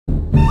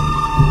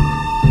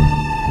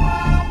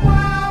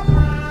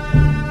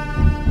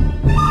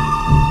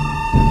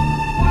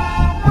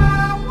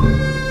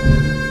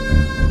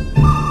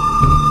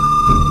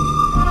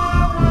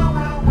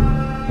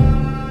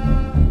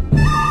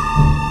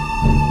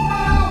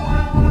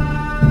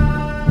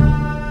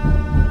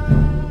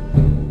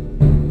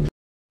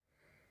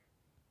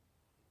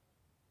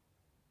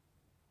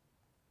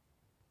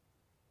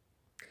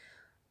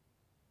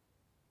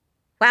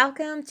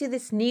Welcome to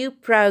this new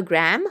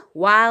program,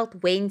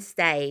 Wild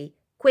Wednesday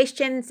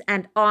Questions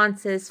and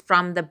Answers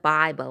from the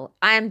Bible.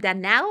 I am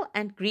Danelle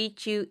and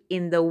greet you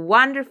in the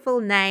wonderful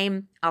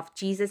name of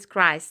Jesus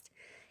Christ.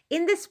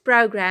 In this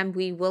program,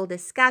 we will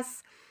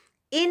discuss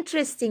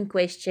interesting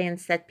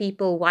questions that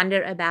people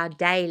wonder about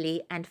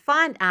daily and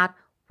find out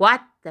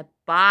what the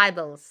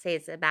Bible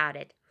says about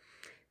it.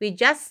 We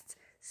just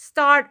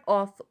start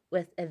off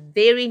with a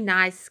very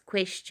nice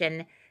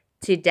question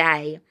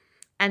today.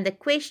 And the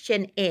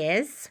question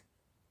is,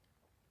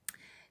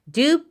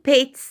 do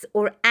pets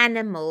or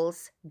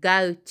animals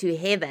go to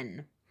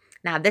heaven?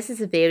 Now, this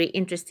is a very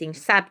interesting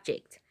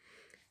subject,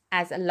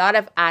 as a lot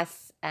of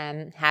us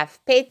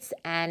have pets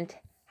and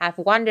have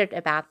wondered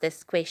about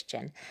this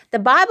question. The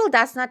Bible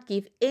does not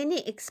give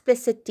any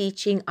explicit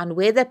teaching on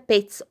whether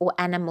pets or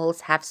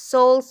animals have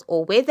souls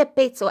or whether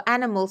pets or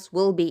animals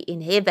will be in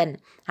heaven.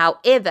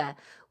 However,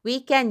 we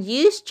can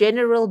use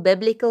general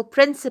biblical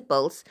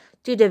principles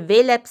to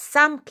develop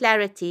some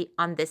clarity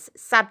on this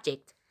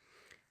subject.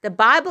 The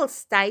Bible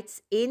states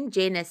in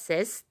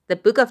Genesis, the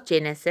book of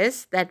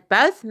Genesis, that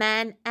both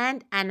man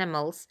and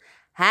animals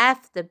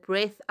have the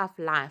breath of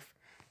life.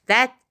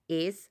 That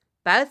is,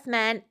 both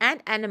man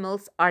and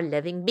animals are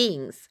living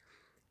beings.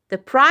 The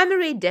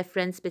primary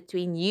difference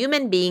between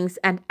human beings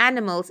and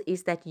animals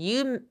is that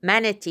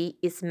humanity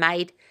is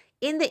made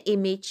in the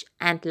image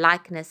and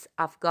likeness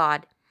of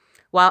God,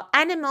 while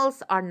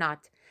animals are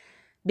not.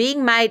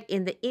 Being made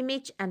in the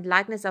image and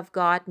likeness of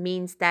God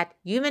means that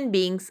human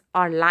beings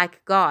are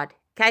like God,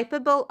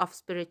 capable of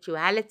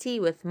spirituality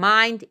with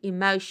mind,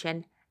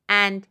 emotion,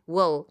 and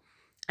will.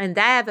 And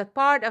they have a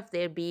part of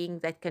their being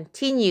that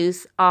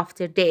continues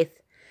after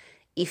death.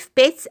 If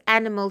pets,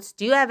 animals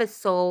do have a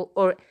soul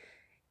or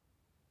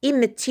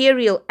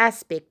immaterial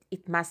aspect,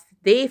 it must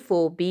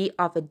therefore be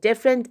of a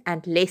different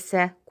and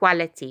lesser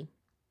quality.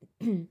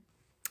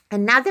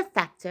 Another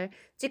factor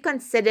to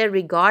consider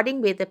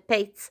regarding whether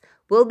pets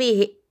will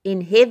be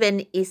in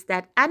heaven is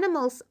that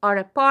animals are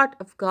a part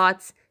of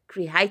God's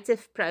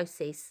creative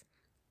process.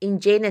 In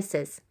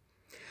Genesis,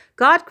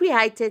 God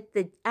created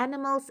the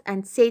animals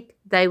and said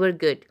they were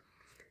good.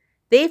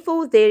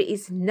 Therefore, there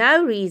is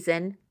no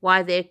reason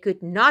why there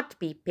could not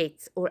be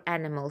pets or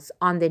animals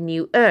on the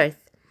new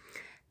earth.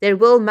 There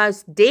will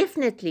most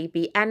definitely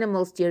be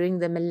animals during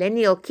the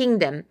millennial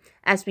kingdom,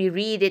 as we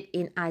read it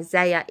in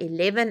Isaiah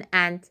 11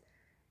 and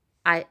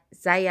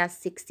Isaiah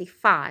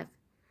 65.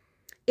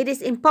 It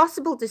is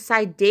impossible to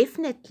say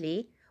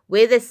definitely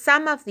whether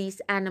some of these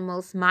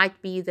animals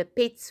might be the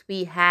pets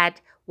we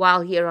had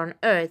while here on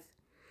earth.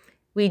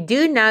 We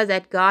do know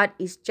that God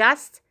is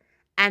just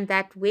and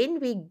that when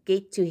we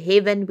get to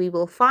heaven, we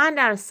will find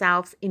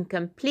ourselves in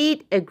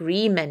complete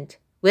agreement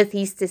with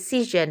His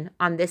decision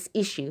on this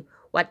issue,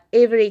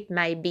 whatever it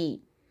may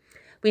be.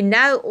 We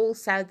know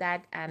also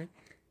that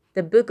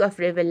the book of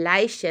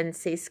Revelation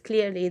says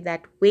clearly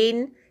that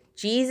when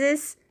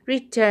Jesus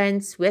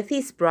returns with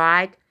His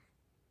bride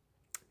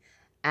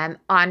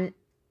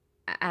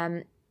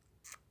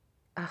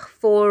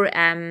for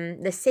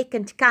the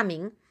second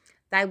coming,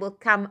 they will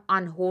come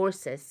on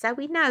horses. So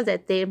we know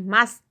that there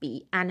must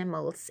be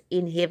animals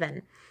in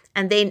heaven.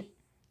 And then,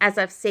 as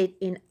I've said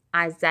in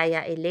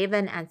Isaiah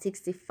 11 and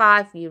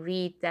 65, we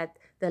read that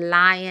the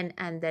lion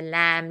and the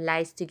lamb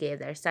lays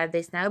together. So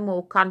there's no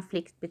more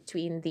conflict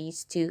between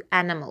these two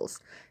animals.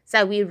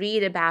 So we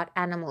read about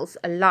animals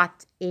a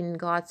lot in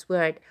God's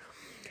word.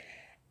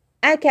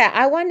 Okay,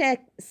 I want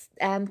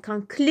to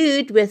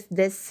conclude with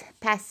this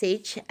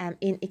passage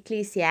in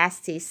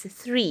Ecclesiastes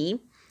 3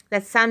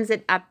 that sums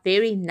it up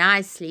very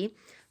nicely.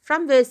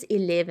 From verse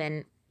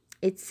 11,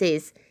 it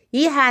says,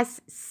 He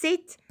has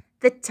set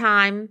the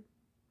time,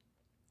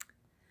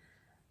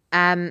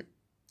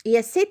 He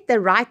has set the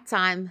right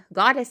time,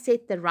 God has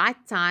set the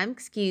right time,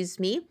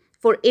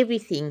 for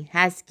everything,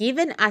 has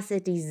given us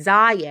a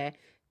desire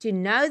to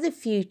know the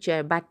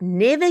future, but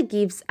never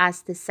gives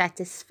us the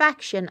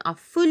satisfaction of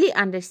fully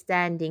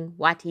understanding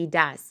what He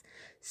does.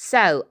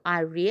 So I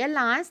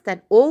realized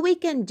that all we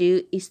can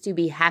do is to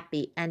be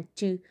happy and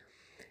do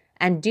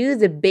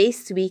the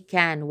best we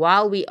can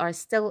while we are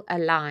still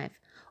alive.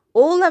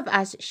 All of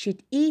us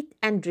should eat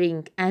and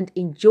drink and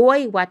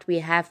enjoy what we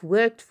have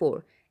worked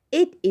for.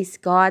 It is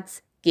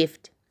God's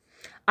gift.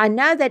 I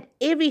know that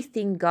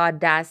everything God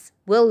does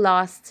will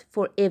last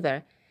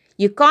forever.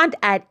 You can't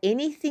add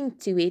anything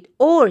to it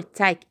or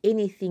take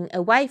anything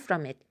away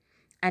from it.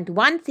 And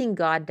one thing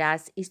God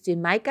does is to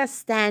make us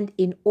stand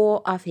in awe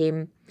of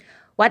Him.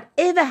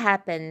 Whatever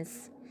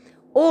happens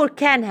or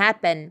can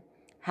happen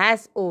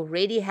has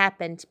already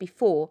happened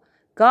before.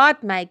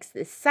 God makes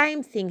the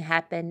same thing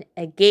happen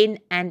again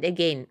and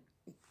again.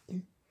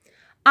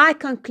 I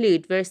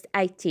conclude verse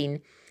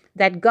 18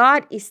 that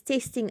God is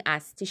testing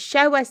us to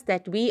show us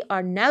that we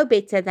are no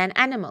better than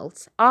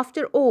animals.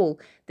 After all,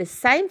 the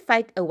same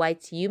fate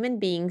awaits human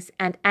beings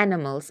and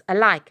animals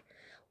alike.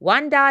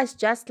 One dies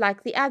just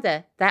like the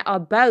other. They are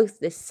both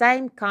the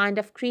same kind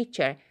of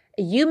creature.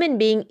 A human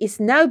being is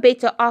no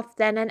better off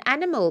than an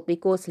animal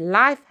because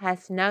life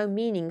has no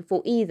meaning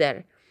for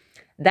either.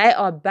 They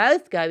are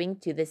both going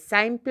to the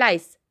same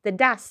place, the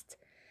dust.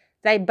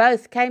 They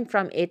both came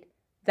from it.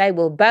 They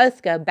will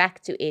both go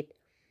back to it.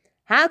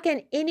 How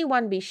can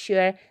anyone be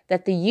sure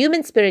that the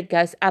human spirit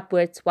goes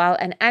upwards while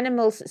an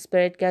animal's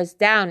spirit goes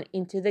down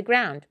into the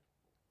ground?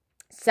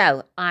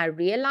 So I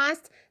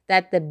realized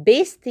that the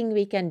best thing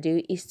we can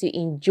do is to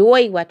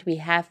enjoy what we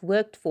have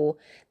worked for.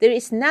 There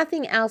is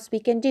nothing else we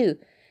can do.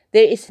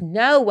 There is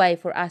no way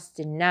for us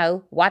to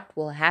know what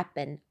will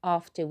happen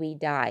after we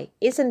die.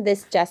 Isn't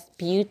this just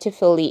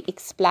beautifully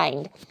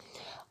explained?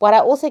 What I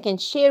also can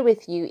share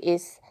with you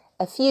is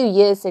a few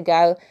years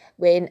ago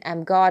when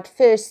God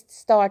first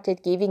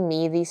started giving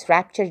me these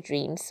rapture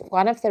dreams.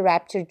 One of the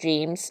rapture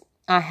dreams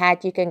I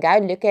had, you can go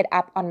look it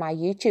up on my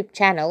YouTube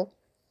channel.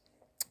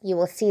 You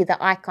will see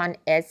the icon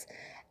is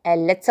a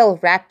little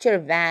rapture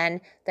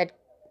van that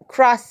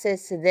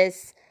crosses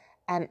this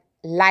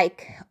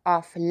lake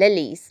of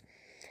lilies.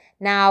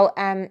 Now,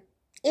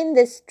 in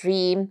this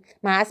dream,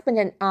 my husband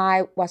and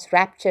I was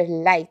raptured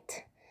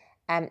late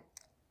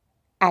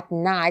at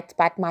night,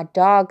 but my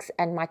dogs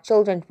and my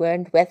children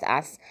weren't with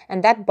us,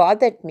 and that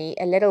bothered me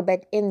a little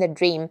bit in the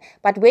dream.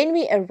 But when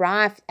we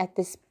arrived at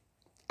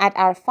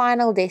our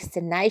final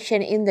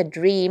destination in the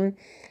dream,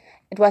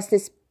 it was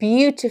this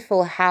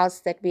beautiful house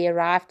that we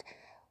arrived,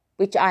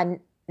 which I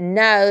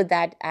know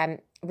that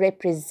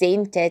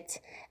represented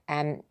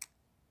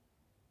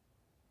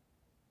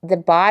the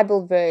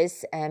Bible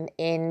verse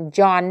in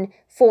John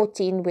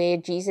 14, where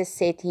Jesus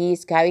said he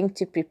is going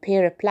to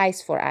prepare a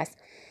place for us.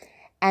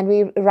 And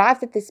we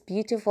arrived at this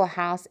beautiful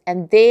house,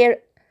 and there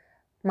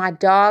my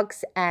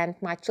dogs and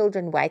my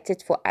children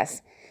waited for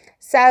us.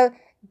 So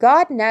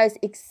God knows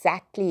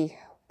exactly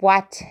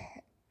what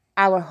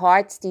our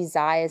heart's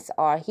desires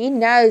are. He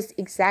knows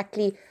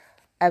exactly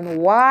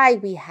why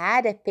we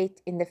had a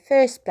pet in the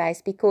first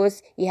place,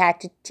 because He had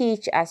to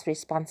teach us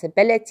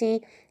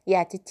responsibility. He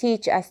had to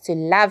teach us to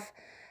love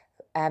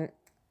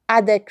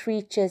other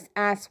creatures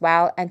as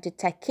well and to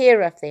take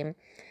care of them.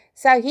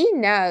 So He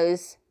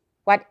knows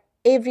what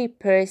every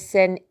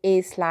person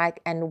is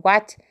like and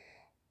what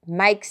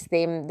makes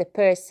them the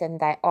person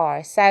they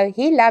are. So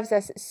He loves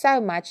us so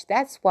much.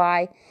 That's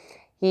why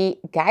He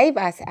gave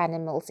us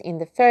animals in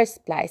the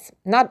first place,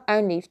 not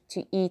only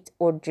to eat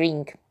or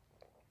drink,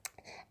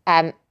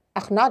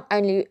 not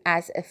only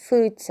as a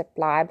food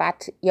supply,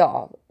 but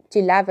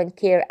to love and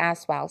care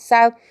as well.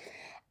 So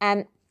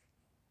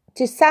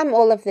to sum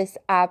all of this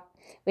up,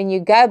 when you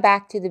go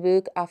back to the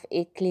book of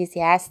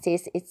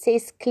Ecclesiastes, it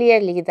says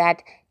clearly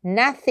that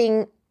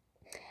nothing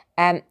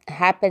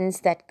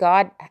happens that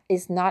God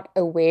is not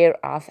aware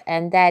of,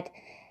 and that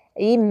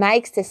He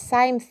makes the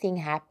same thing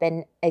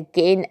happen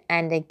again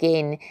and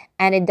again.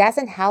 And it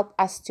doesn't help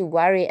us to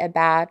worry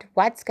about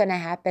what's going to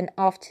happen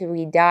after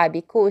we die,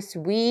 because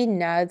we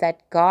know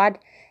that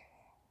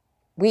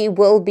we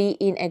will be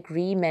in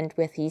agreement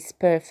with His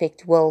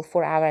perfect will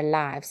for our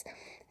lives.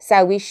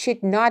 So we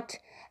should not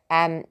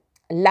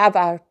love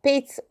our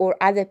pets or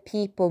other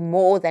people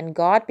more than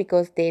God,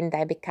 because then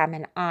they become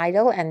an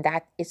idol, and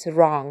that is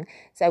wrong.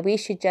 So we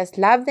should just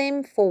love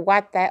them for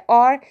what they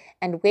are,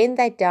 and when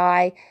they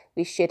die,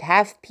 we should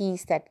have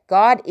peace that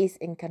God is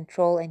in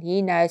control and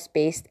He knows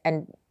best,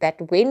 and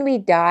that when we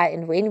die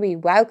and when we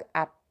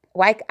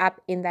wake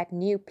up in that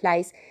new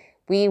place,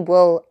 we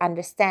will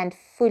understand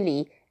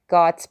fully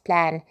God's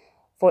plan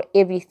for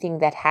everything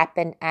that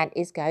happened and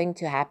is going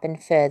to happen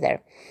further.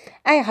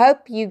 I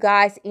hope you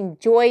guys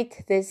enjoyed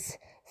this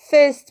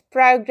first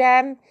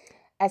program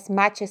as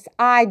much as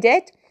I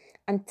did.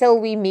 Until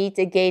we meet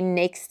again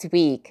next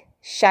week.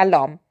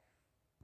 Shalom.